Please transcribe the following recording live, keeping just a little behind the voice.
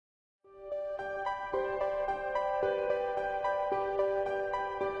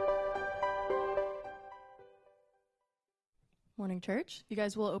morning, church. You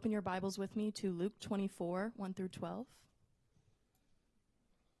guys will open your Bibles with me to Luke 24, 1 through 12.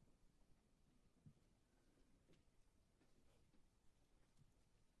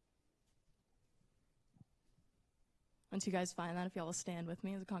 Once you guys find that, if y'all will stand with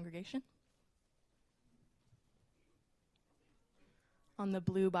me as a congregation. On the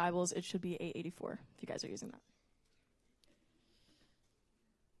blue Bibles, it should be 884, if you guys are using that.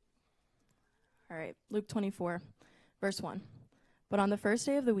 All right, Luke 24, verse 1. But on the first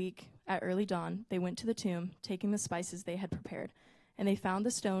day of the week, at early dawn, they went to the tomb, taking the spices they had prepared. And they found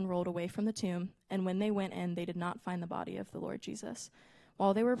the stone rolled away from the tomb, and when they went in, they did not find the body of the Lord Jesus.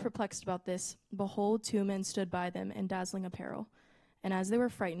 While they were perplexed about this, behold, two men stood by them in dazzling apparel. And as they were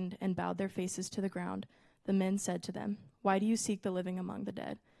frightened and bowed their faces to the ground, the men said to them, "Why do you seek the living among the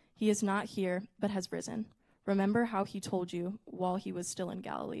dead? He is not here, but has risen. Remember how he told you, while he was still in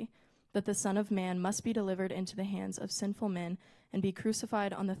Galilee, that the Son of Man must be delivered into the hands of sinful men and be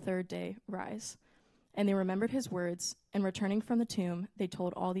crucified on the third day, rise." And they remembered his words, and returning from the tomb, they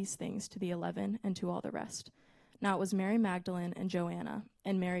told all these things to the 11 and to all the rest. Now it was Mary Magdalene and Joanna,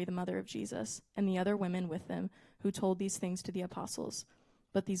 and Mary the mother of Jesus, and the other women with them, who told these things to the apostles.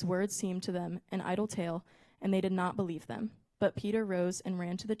 But these words seemed to them an idle tale, and they did not believe them. But Peter rose and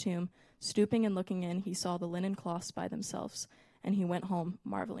ran to the tomb. Stooping and looking in, he saw the linen cloths by themselves, and he went home,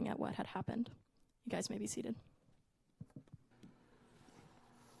 marveling at what had happened. You guys may be seated.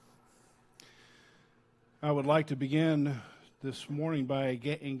 I would like to begin this morning by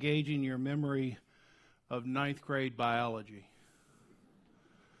engaging your memory of ninth grade biology.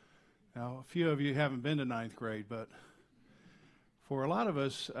 Now, a few of you haven't been to ninth grade, but for a lot of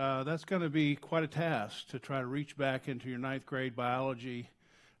us, that's going to be quite a task to try to reach back into your ninth grade biology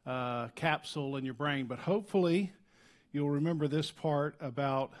capsule in your brain. But hopefully, you'll remember this part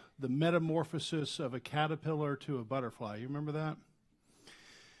about the metamorphosis of a caterpillar to a butterfly. You remember that?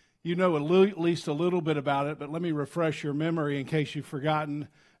 You know at least a little bit about it, but let me refresh your memory in case you've forgotten.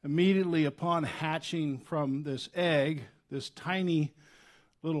 Immediately upon hatching from this egg, this tiny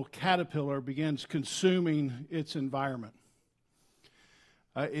little caterpillar begins consuming its environment.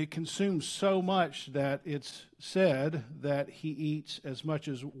 It consumes so much that it's said that he eats as much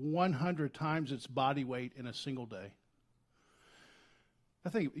as 100 times its body weight in a single day.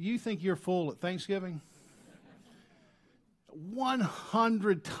 You think you're full at Thanksgiving?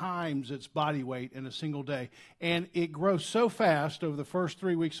 100 times its body weight in a single day. And it grows so fast over the first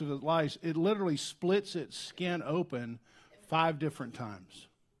 3 weeks of its life, it literally splits its skin open 5 different times.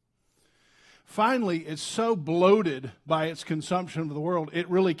 Finally, it's so bloated by its consumption of the world, it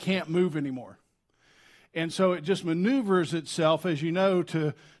really can't move anymore. And so it just maneuvers itself, as you know,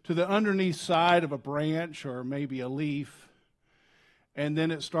 to the underneath side of a branch or maybe a leaf. And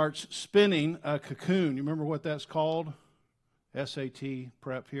then it starts spinning a cocoon. You remember what that's called? SAT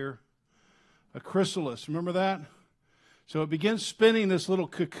prep here. A chrysalis. Remember that? So it begins spinning this little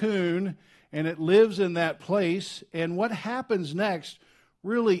cocoon, and it lives in that place. And what happens next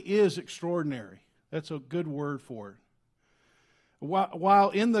really is extraordinary. That's a good word for it. While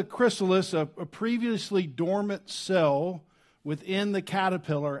in the chrysalis, a previously dormant cell within the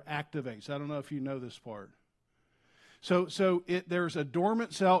caterpillar activates. I don't know if you know this part. So there's a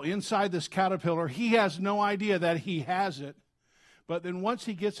dormant cell inside this caterpillar. He has no idea that he has it. But then once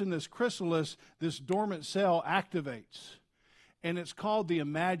he gets in this chrysalis, this dormant cell activates. And it's called the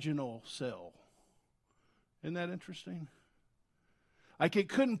imaginal cell. Isn't that interesting? Like it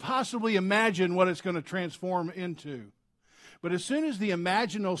couldn't possibly imagine what it's going to transform into. But as soon as the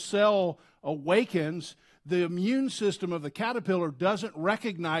imaginal cell awakens, the immune system of the caterpillar doesn't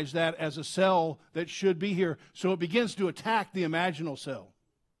recognize that as a cell that should be here. So it begins to attack the imaginal cell,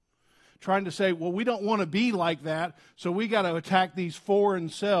 trying to say, well, we don't want to be like that, so we got to attack these foreign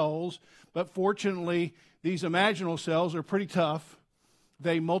cells. But fortunately, these imaginal cells are pretty tough.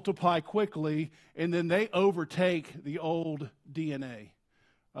 They multiply quickly, and then they overtake the old DNA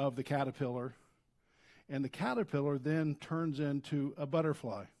of the caterpillar. And the caterpillar then turns into a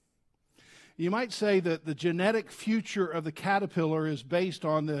butterfly. You might say that the genetic future of the caterpillar is based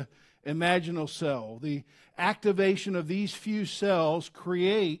on the imaginal cell. The activation of these few cells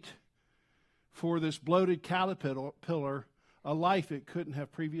create for this bloated caterpillar a life it couldn't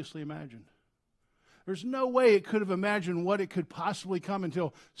have previously imagined. There's no way it could have imagined what it could possibly come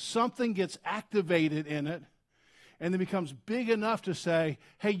until something gets activated in it and then becomes big enough to say,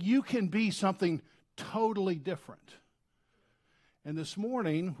 hey, you can be something totally different. And this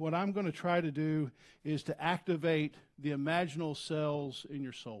morning, what I'm going to try to do is to activate the imaginal cells in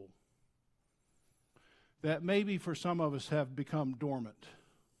your soul that maybe for some of us have become dormant.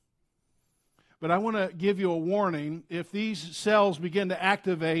 But I want to give you a warning. If these cells begin to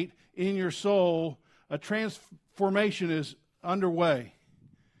activate in your soul, a transformation is underway.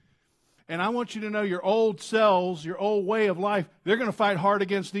 And I want you to know your old cells, your old way of life, they're going to fight hard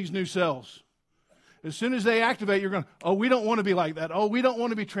against these new cells. As soon as they activate, you're going, oh, we don't want to be like that. Oh, we don't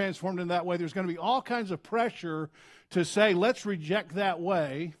want to be transformed in that way. There's going to be all kinds of pressure to say, let's reject that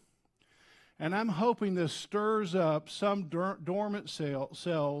way. And I'm hoping this stirs up some dormant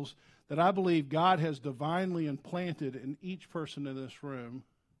cells that I believe God has divinely implanted in each person in this room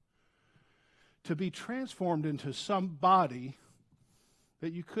to be transformed into somebody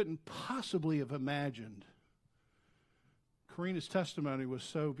that you couldn't possibly have imagined. Karina's testimony was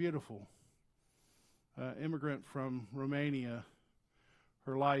so beautiful. Immigrant from Romania,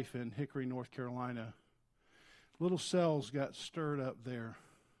 her life in Hickory, North Carolina. Little cells got stirred up there.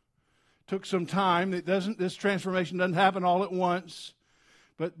 Took some time. This transformation doesn't happen all at once.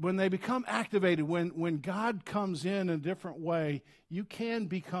 But when they become activated, when God comes in a different way, you can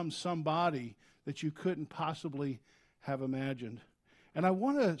become somebody that you couldn't possibly have imagined. And I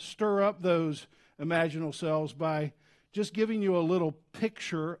want to stir up those imaginal cells by just giving you a little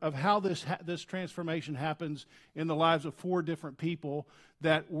picture of how this transformation happens in the lives of 4 different people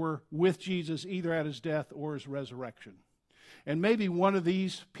that were with Jesus either at his death or his resurrection. And maybe one of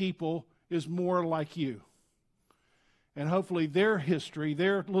these people is more like you. And hopefully their history,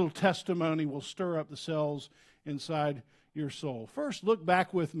 their little testimony will stir up the cells inside your soul. First, look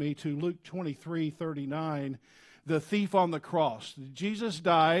back with me to Luke 23:39, the thief on the cross. Jesus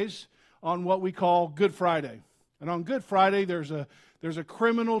dies on what we call Good Friday. And on Good Friday, there's a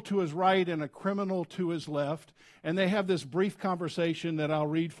criminal to his right and a criminal to his left. And they have this brief conversation that I'll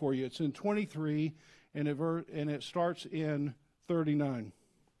read for you. It's in 23, and it starts in 39.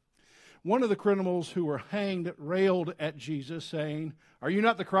 One of the criminals who were hanged railed at Jesus, saying, "Are you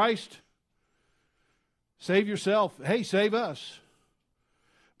not the Christ? Save yourself. Hey, save us."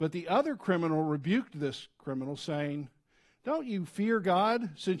 But the other criminal rebuked this criminal, saying, "Don't you fear God,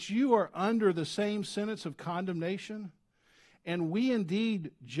 since you are under the same sentence of condemnation? And we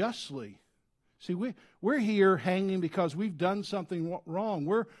indeed justly." See, we're here hanging because we've done something wrong.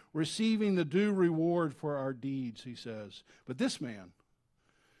 We're receiving the due reward for our deeds, he says. But this man,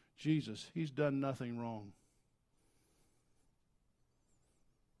 Jesus, he's done nothing wrong.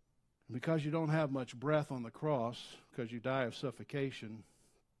 And because you don't have much breath on the cross, because you die of suffocation,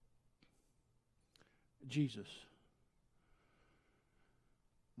 Jesus,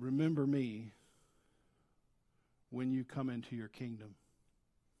 remember me when you come into your kingdom.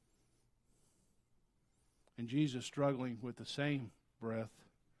 And Jesus, struggling with the same breath,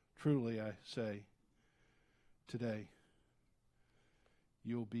 truly I say, today,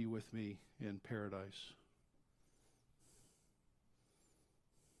 you'll be with me in paradise.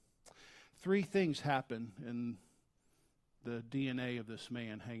 3 things happen in the DNA of this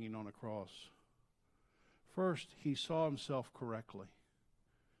man hanging on a cross. First, he saw himself correctly.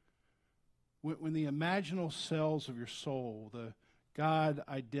 When the imaginal cells of your soul, the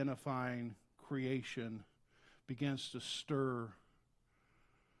God-identifying creation, begins to stir,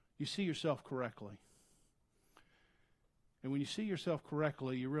 you see yourself correctly. And when you see yourself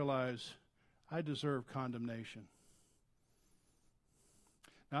correctly, you realize, I deserve condemnation.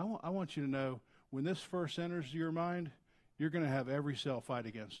 Now, I want you to know, when this first enters your mind, you're going to have every cell fight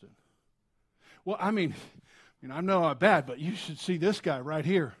against it. Well, I know I'm bad, but you should see this guy right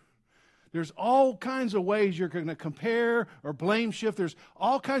here. There's all kinds of ways you're going to compare or blame shift. There's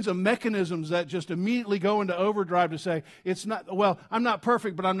all kinds of mechanisms that just immediately go into overdrive to say, I'm not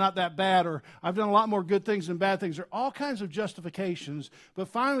perfect, but I'm not that bad, or I've done a lot more good things than bad things. There are all kinds of justifications, but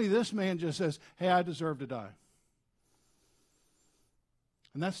finally this man just says, hey, I deserve to die.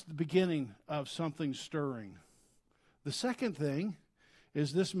 And that's the beginning of something stirring. The second thing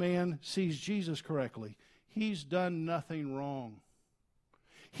is this man sees Jesus correctly. He's done nothing wrong.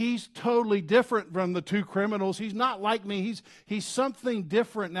 He's totally different from the 2 criminals. He's not like me. He's something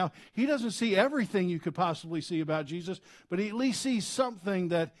different. Now, he doesn't see everything you could possibly see about Jesus, but he at least sees something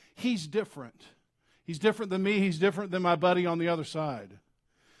that he's different. He's different than me. He's different than my buddy on the other side.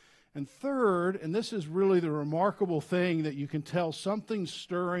 And third, and this is really the remarkable thing that you can tell something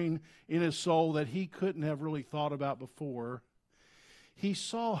stirring in his soul that he couldn't have really thought about before, he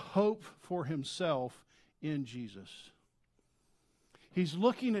saw hope for himself in Jesus. He's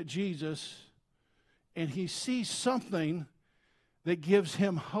looking at Jesus, and he sees something that gives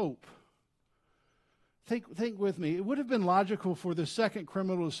him hope. Think with me. It would have been logical for the second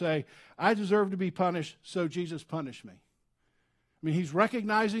criminal to say, I deserve to be punished, so Jesus punish me. I mean, he's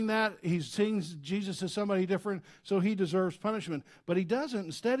recognizing that. He's seeing Jesus as somebody different, so he deserves punishment. But he doesn't.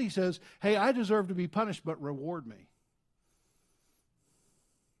 Instead, he says, hey, I deserve to be punished, but reward me.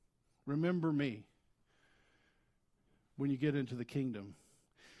 Remember me when you get into the kingdom.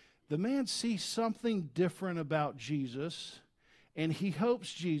 The man sees something different about Jesus, and he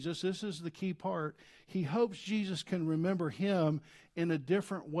hopes Jesus, this is the key part, he hopes Jesus can remember him in a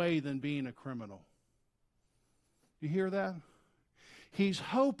different way than being a criminal. You hear that? He's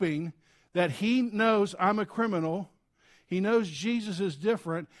hoping that he knows I'm a criminal. He knows Jesus is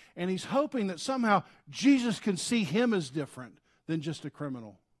different, and he's hoping that somehow Jesus can see him as different than just a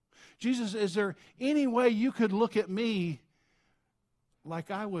criminal. Jesus, is there any way you could look at me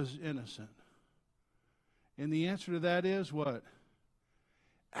like I was innocent? And the answer to that is what?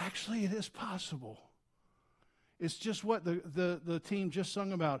 Actually, it is possible. It's just what the team just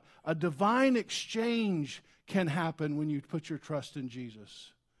sung about. A divine exchange can happen when you put your trust in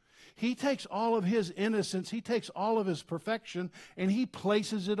Jesus. He takes all of his innocence, he takes all of his perfection, and he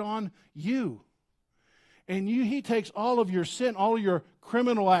places it on you. And he takes all of your sin, all of your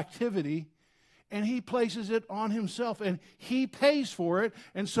criminal activity, and he places it on himself, and he pays for it.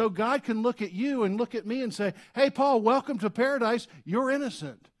 And so God can look at you and look at me and say, hey, Paul, welcome to paradise. You're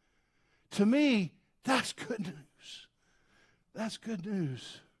innocent. To me, that's good news. That's good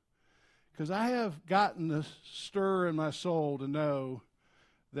news. Because I have gotten the stir in my soul to know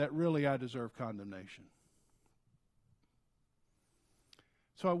that really I deserve condemnation.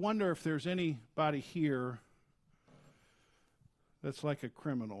 So I wonder if there's anybody here that's like a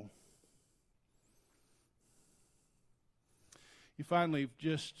criminal. You finally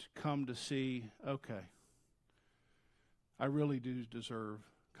just come to see, okay, I really do deserve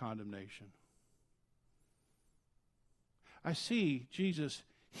condemnation. I see Jesus,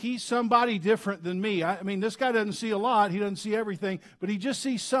 he's somebody different than me. I mean, this guy doesn't see a lot. He doesn't see everything, but he just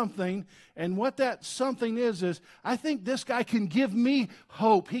sees something. And what that something is I think this guy can give me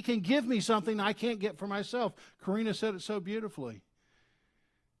hope. He can give me something I can't get for myself. Karina said it so beautifully.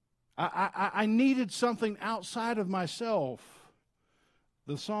 I needed something outside of myself.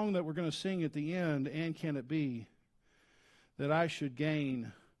 The song that we're going to sing at the end, and can it be that I should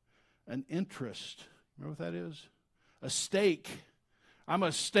gain an interest? Remember what that is? A stake. I'm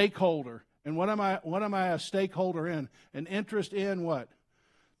a stakeholder. And what am I a stakeholder in? An interest in what?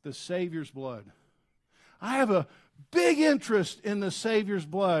 The Savior's blood. I have a big interest in the Savior's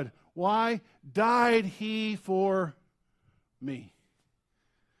blood. Why? Died he for me.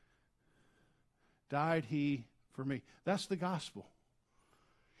 Died he for me. That's the gospel.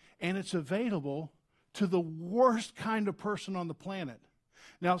 And it's available to the worst kind of person on the planet.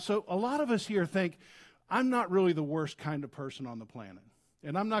 Now, so a lot of us here think, I'm not really the worst kind of person on the planet.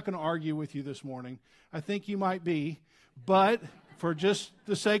 And I'm not going to argue with you this morning. I think you might be. But for just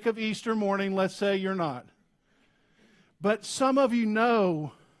the sake of Easter morning, let's say you're not. But some of you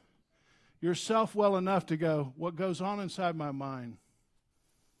know yourself well enough to go, what goes on inside my mind,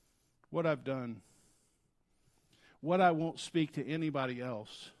 what I've done, what I won't speak to anybody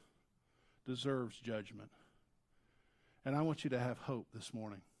else deserves judgment. And I want you to have hope this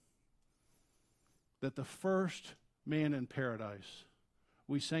morning that the first man in paradise,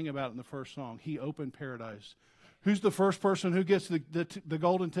 we sang about it in the first song, he opened paradise. Who's the first person who gets the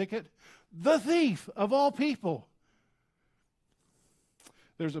golden ticket? The thief of all people.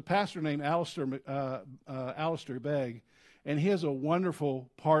 There's a pastor named Alistair Begg, and he has a wonderful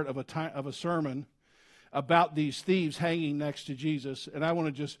part of a sermon about these thieves hanging next to Jesus, and I want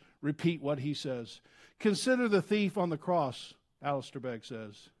to just repeat what he says. Consider the thief on the cross, Alistair Begg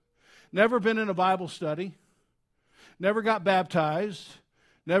says. Never been in a Bible study, never got baptized,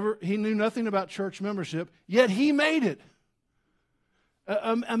 he knew nothing about church membership, yet he made it.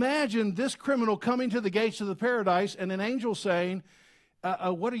 Imagine this criminal coming to the gates of the paradise and an angel saying,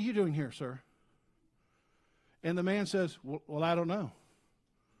 what are you doing here, sir? And the man says, well, I don't know.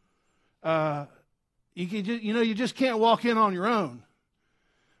 You just can't walk in on your own.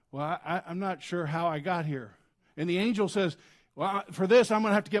 Well, I'm not sure how I got here. And the angel says, well, for this, I'm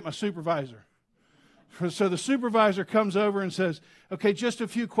going to have to get my supervisor. So the supervisor comes over and says, okay, just a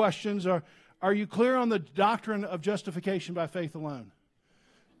few questions. Are you clear on the doctrine of justification by faith alone?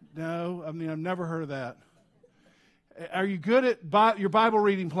 No, I've never heard of that. Are you good at your Bible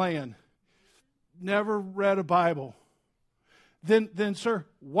reading plan? Never read a Bible. Then, sir,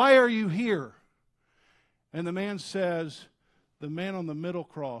 why are you here? And the man says, the man on the middle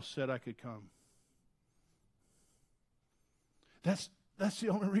cross said I could come. That's the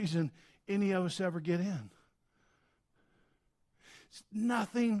only reason any of us ever get in. It's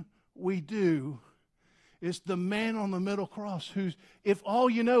nothing we do. It's the man on the middle cross who's, if all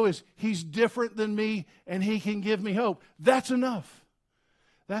you know is he's different than me and he can give me hope, that's enough.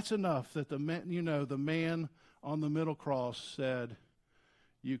 That's enough that the man on the middle cross said,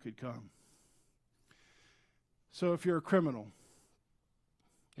 you could come. So if you're a criminal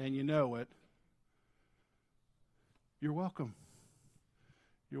and you know it, you're welcome.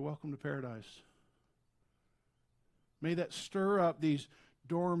 You're welcome to paradise. May that stir up these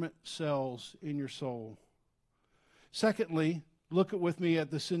dormant cells in your soul. Secondly, look with me at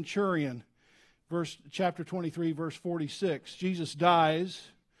the centurion, chapter 23, verse 46. Jesus dies,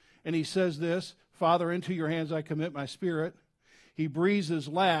 and he says this, Father, into your hands I commit my spirit. He breathes his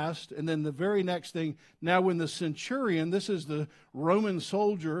last, and then the very next thing, now when the centurion, this is the Roman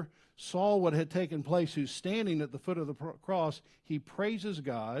soldier, saw what had taken place, who's standing at the foot of the cross, he praises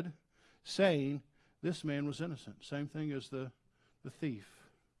God, saying, this man was innocent. Same thing as the thief.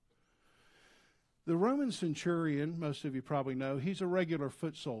 The Roman centurion, most of you probably know, he's a regular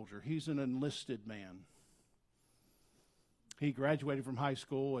foot soldier. He's an enlisted man. He graduated from high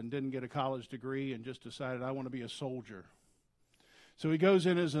school and didn't get a college degree and just decided, I want to be a soldier. So he goes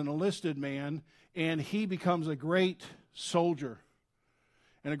in as an enlisted man, and he becomes a great soldier.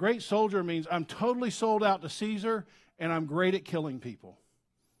 And a great soldier means I'm totally sold out to Caesar, and I'm great at killing people.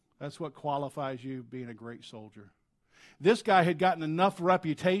 That's what qualifies you being a great soldier. This guy had gotten enough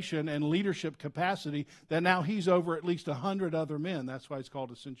reputation and leadership capacity that now he's over at least 100 other men. That's why it's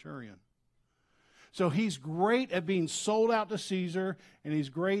called a centurion. So he's great at being sold out to Caesar, and he's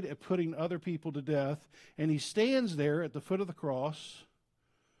great at putting other people to death. And he stands there at the foot of the cross,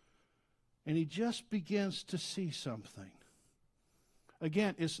 and he just begins to see something.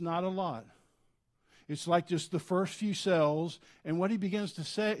 Again, it's not a lot. It's like just the first few cells, and what he begins to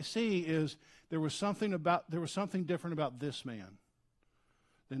see is there was something different about this man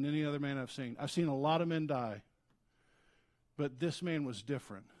than any other man I've seen. I've seen a lot of men die, but this man was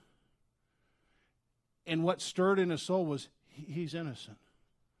different. And what stirred in his soul was he's innocent.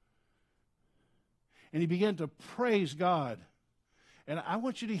 And he began to praise God. And I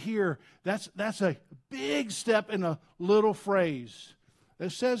want you to hear that's a big step in a little phrase.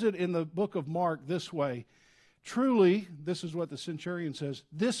 It says it in the book of Mark this way. Truly, this is what the centurion says,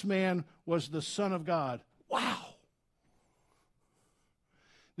 this man was the Son of God. Wow.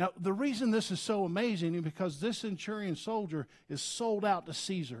 Now, the reason this is so amazing is because this centurion soldier is sold out to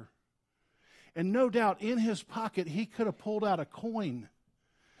Caesar. And no doubt in his pocket he could have pulled out a coin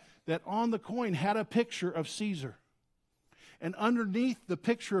that on the coin had a picture of Caesar. And underneath the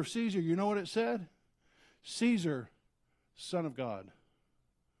picture of Caesar, you know what it said? Caesar, Son of God.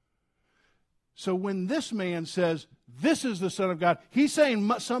 So when this man says, this is the Son of God, he's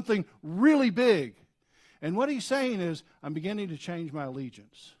saying something really big. And what he's saying is, I'm beginning to change my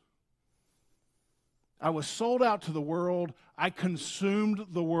allegiance. I was sold out to the world. I consumed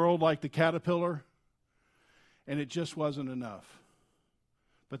the world like the caterpillar, and it just wasn't enough.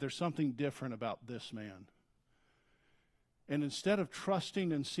 But there's something different about this man. And instead of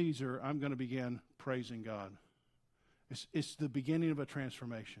trusting in Caesar, I'm going to begin praising God. It's the beginning of a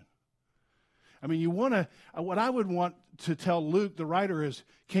transformation. I mean, what I would want to tell Luke, the writer, is,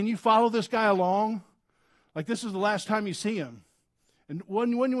 can you follow this guy along? Like, this is the last time you see him. And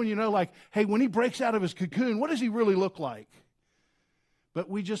when you know, like, hey, when he breaks out of his cocoon, what does he really look like? But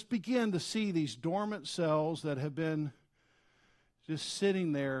we just begin to see these dormant cells that have been just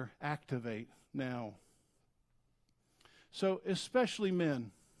sitting there activate now. So, especially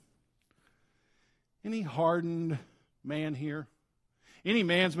men. Any hardened man here? Any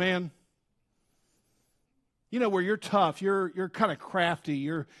man's man? You know, where you're tough, you're kind of crafty,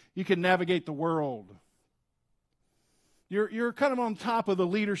 you can navigate the world. You're kind of on top of the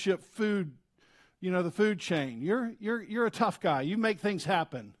leadership food, the food chain. You're a tough guy. You make things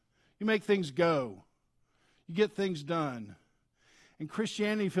happen. You make things go. You get things done. And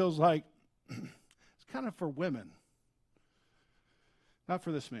Christianity feels like it's kind of for women. Not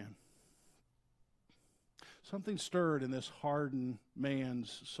for this man. Something stirred in this hardened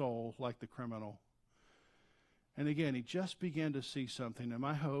man's soul like the criminal. And again, he just began to see something. And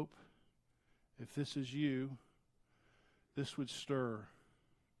my hope, if this is you, this would stir.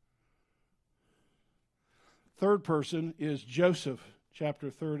 Third person is Joseph, chapter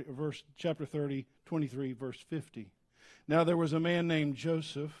 30, 23, verse 50. Now there was a man named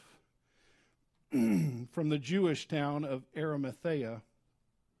Joseph from the Jewish town of Arimathea.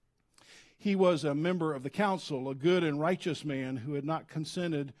 He was a member of the council, a good and righteous man who had not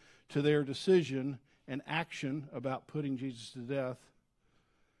consented to their decision and action about putting Jesus to death.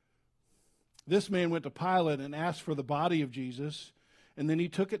 This man went to Pilate and asked for the body of Jesus, And then he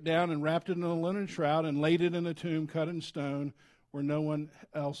took it down and wrapped it in a linen shroud and laid it in a tomb cut in stone where no one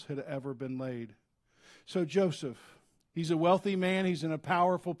else had ever been laid. So Joseph, he's a wealthy man. He's in a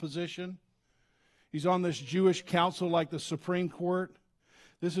powerful position. He's on this Jewish council like the Supreme Court.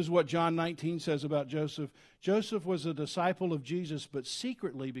 This is what John 19 says about Joseph. Joseph was a disciple of Jesus, but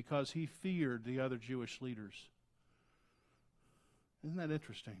secretly because he feared the other Jewish leaders. Isn't that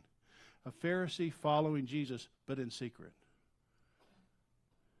interesting? A Pharisee following Jesus, but in secret.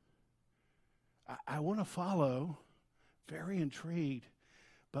 I want to follow, very intrigued,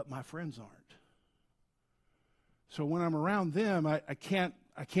 but my friends aren't. So when I'm around them, I can't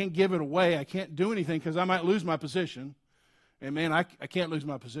give it away. I can't do anything because I might lose my position. And man, I can't lose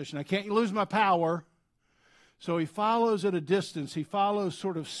my position. I can't lose my power. So he follows at a distance. He follows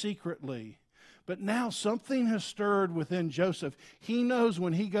sort of secretly. But now something has stirred within Joseph. He knows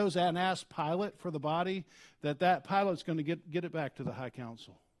when he goes and asks Pilate for the body, that Pilate's going to get it back to the high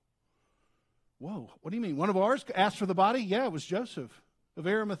council. Whoa, what do you mean? One of ours asked for the body? Yeah, it was Joseph of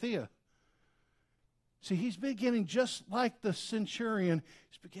Arimathea. See, he's beginning, just like the centurion,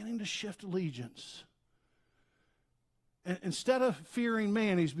 he's beginning to shift allegiance. And instead of fearing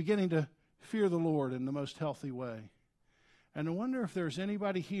man, he's beginning to fear the Lord in the most healthy way. And I wonder if there's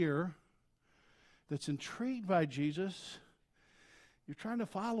anybody here that's intrigued by Jesus. You're trying to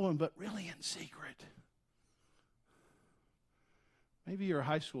follow him, but really in secret. Maybe you're a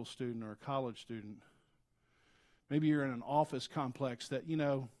high school student or a college student. Maybe you're in an office complex that,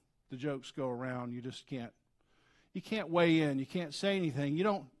 the jokes go around. You can't weigh in. You can't say anything. You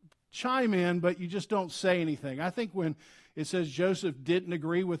don't chime in, but you just don't say anything. I think when it says Joseph didn't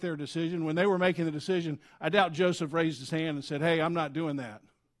agree with their decision, when they were making the decision, I doubt Joseph raised his hand and said, hey, I'm not doing that.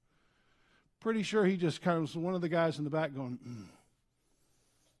 Pretty sure he just kind of was one of the guys in the back going,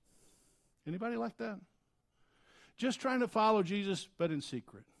 Anybody like that? Just trying to follow Jesus, but in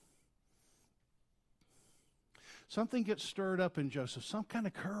secret. Something gets stirred up in Joseph. Some kind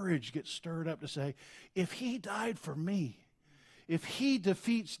of courage gets stirred up to say, if he died for me, if he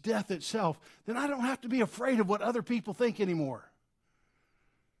defeats death itself, then I don't have to be afraid of what other people think anymore.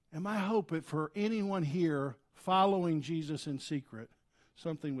 And my hope that for anyone here following Jesus in secret,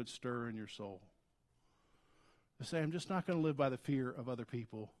 something would stir in your soul. To say, I'm just not going to live by the fear of other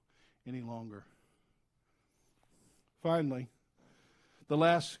people any longer. Finally, the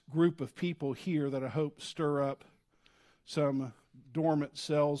last group of people here that I hope stir up some dormant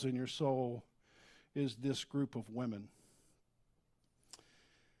cells in your soul is this group of women.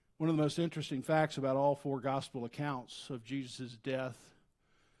 One of the most interesting facts about all four gospel accounts of Jesus' death,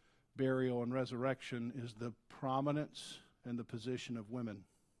 burial, and resurrection is the prominence and the position of women.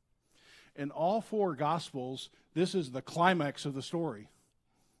 In all four gospels, this is the climax of the story.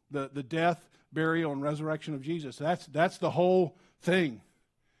 The death, burial, and resurrection of Jesus. That's the whole thing.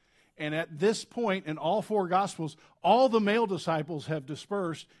 And at this point in all four Gospels, all the male disciples have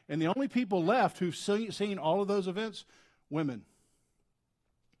dispersed, and the only people left who've seen all of those events, women.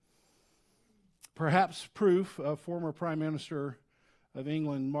 Perhaps proof of former Prime Minister of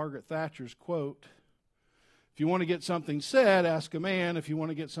England, Margaret Thatcher's quote, if you want to get something said, ask a man. If you want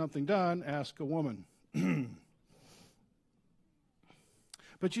to get something done, ask a woman.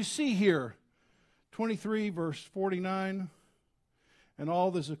 But you see here, 23 verse 49, and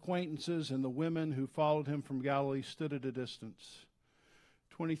all his acquaintances and the women who followed him from Galilee stood at a distance.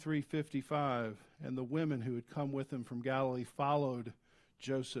 23:55, and the women who had come with him from Galilee followed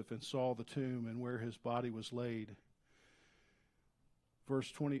Joseph and saw the tomb and where his body was laid.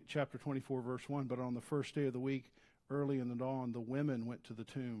 Chapter 24, verse 1, but on the first day of the week, early in the dawn, the women went to the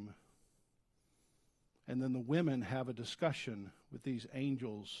tomb. And then the women have a discussion with these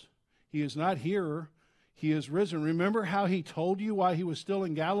angels. He is not here. He is risen. Remember how he told you while he was still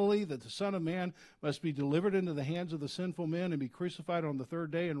in Galilee that the Son of Man must be delivered into the hands of the sinful men and be crucified on the third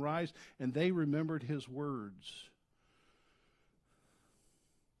day and rise? And they remembered his words.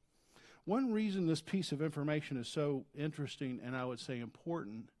 One reason this piece of information is so interesting and I would say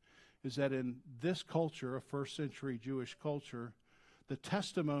important is that in this culture, a first century Jewish culture, the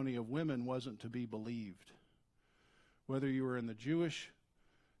testimony of women wasn't to be believed. Whether you were in the Jewish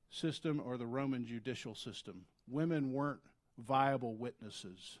system or the Roman judicial system, women weren't viable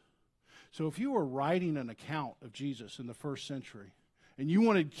witnesses. So if you were writing an account of Jesus in the first century and you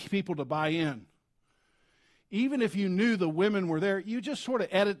wanted people to buy in, even if you knew the women were there, you just sort of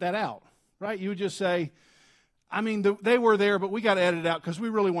edit that out, right? You would just say, they were there, but we got to edit it out because we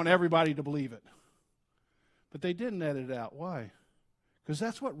really want everybody to believe it. But they didn't edit it out. Why? Because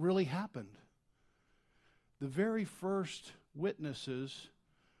that's what really happened. The very first witnesses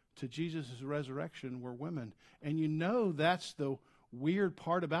to Jesus' resurrection were women. And that's the weird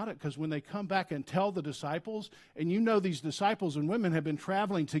part about it, because when they come back and tell the disciples, and you know these disciples and women have been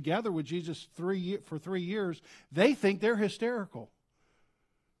traveling together with Jesus for 3 years, they think they're hysterical.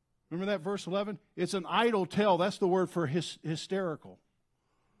 Remember that verse 11? It's an idle tale. That's the word for hysterical.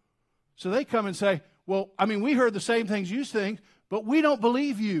 So they come and say, well, I mean, we heard the same things you think, but we don't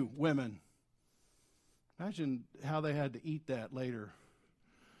believe you, women. Imagine how they had to eat that later,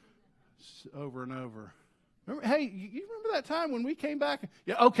 over and over. Remember, hey, you remember that time when we came back?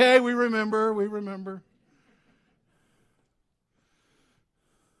 Yeah, okay, we remember.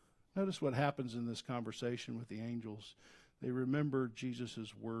 Notice what happens in this conversation with the angels. They remembered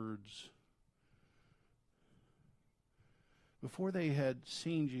Jesus' words. Before they had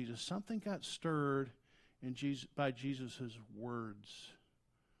seen Jesus, something got stirred by Jesus' words.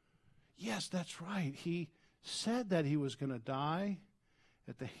 Yes, that's right. He said that he was going to die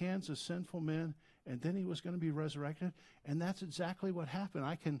at the hands of sinful men, and then he was going to be resurrected. And that's exactly what happened.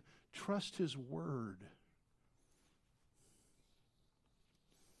 I can trust his word.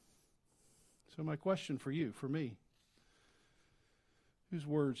 So my question for you, for me, whose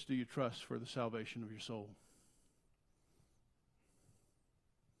words do you trust for the salvation of your soul?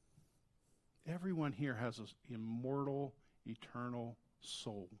 Everyone here has an immortal, eternal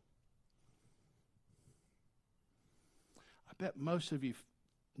soul. I bet most of you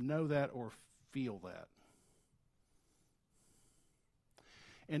know that or feel that.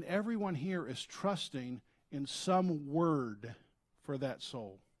 And everyone here is trusting in some word for that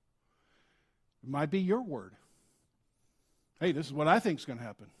soul. It might be your word. Hey, this is what I think is going to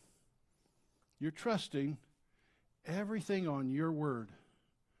happen. You're trusting everything on your word.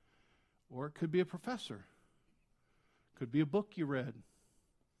 Or it could be a professor. Could be a book you read.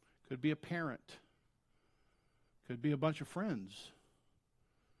 Could be a parent. Could be a bunch of friends.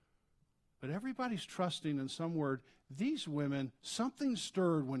 But everybody's trusting in some word. These women, something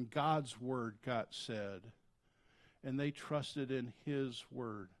stirred when God's word got said. And they trusted in his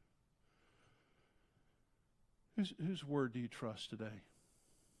word. Whose word do you trust today?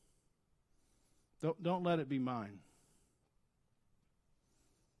 Don't let it be mine.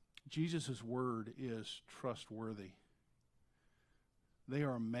 Jesus' word is trustworthy. They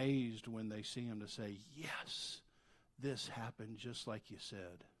are amazed when they see him to say, yes, this happened just like you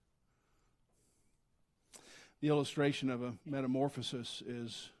said. The illustration of a metamorphosis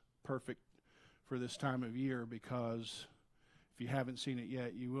is perfect for this time of year, because if you haven't seen it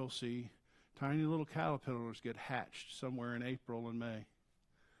yet, you will see tiny little caterpillars get hatched somewhere in April and May.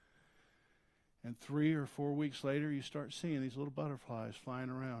 And 3 or 4 weeks later, you start seeing these little butterflies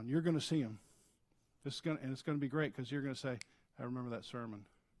flying around. You're going to see them. It's going to be great, because you're going to say, I remember that sermon.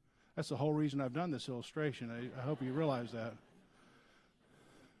 That's the whole reason I've done this illustration. I hope you realize that.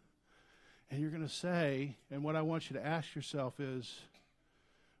 And you're going to say, and what I want you to ask yourself is,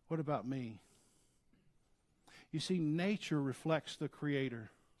 what about me? You see, nature reflects the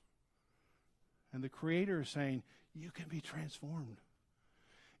Creator. And the Creator is saying, you can be transformed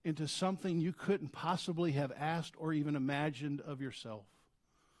into something you couldn't possibly have asked or even imagined of yourself.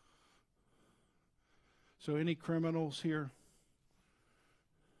 So any criminals here?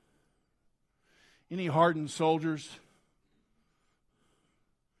 Any hardened soldiers?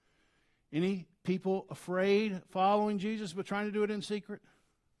 Any people afraid following Jesus but trying to do it in secret?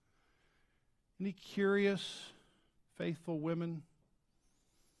 Any curious, faithful women?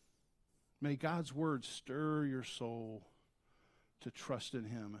 May God's word stir your soul to trust in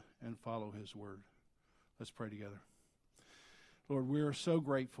him and follow his word. Let's pray together. Lord, we are so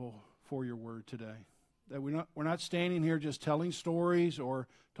grateful for your word today. That we're not standing here just telling stories or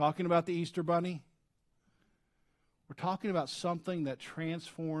talking about the Easter Bunny. We're talking about something that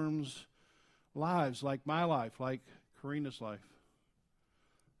transforms lives, like my life, like Karina's life,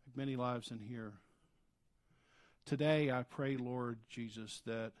 like many lives in here. Today I pray, Lord Jesus,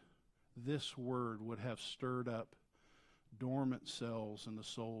 that this word would have stirred up dormant cells in the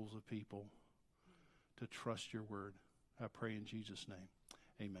souls of people to trust your word. I pray in Jesus' name.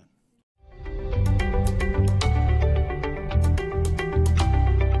 Amen.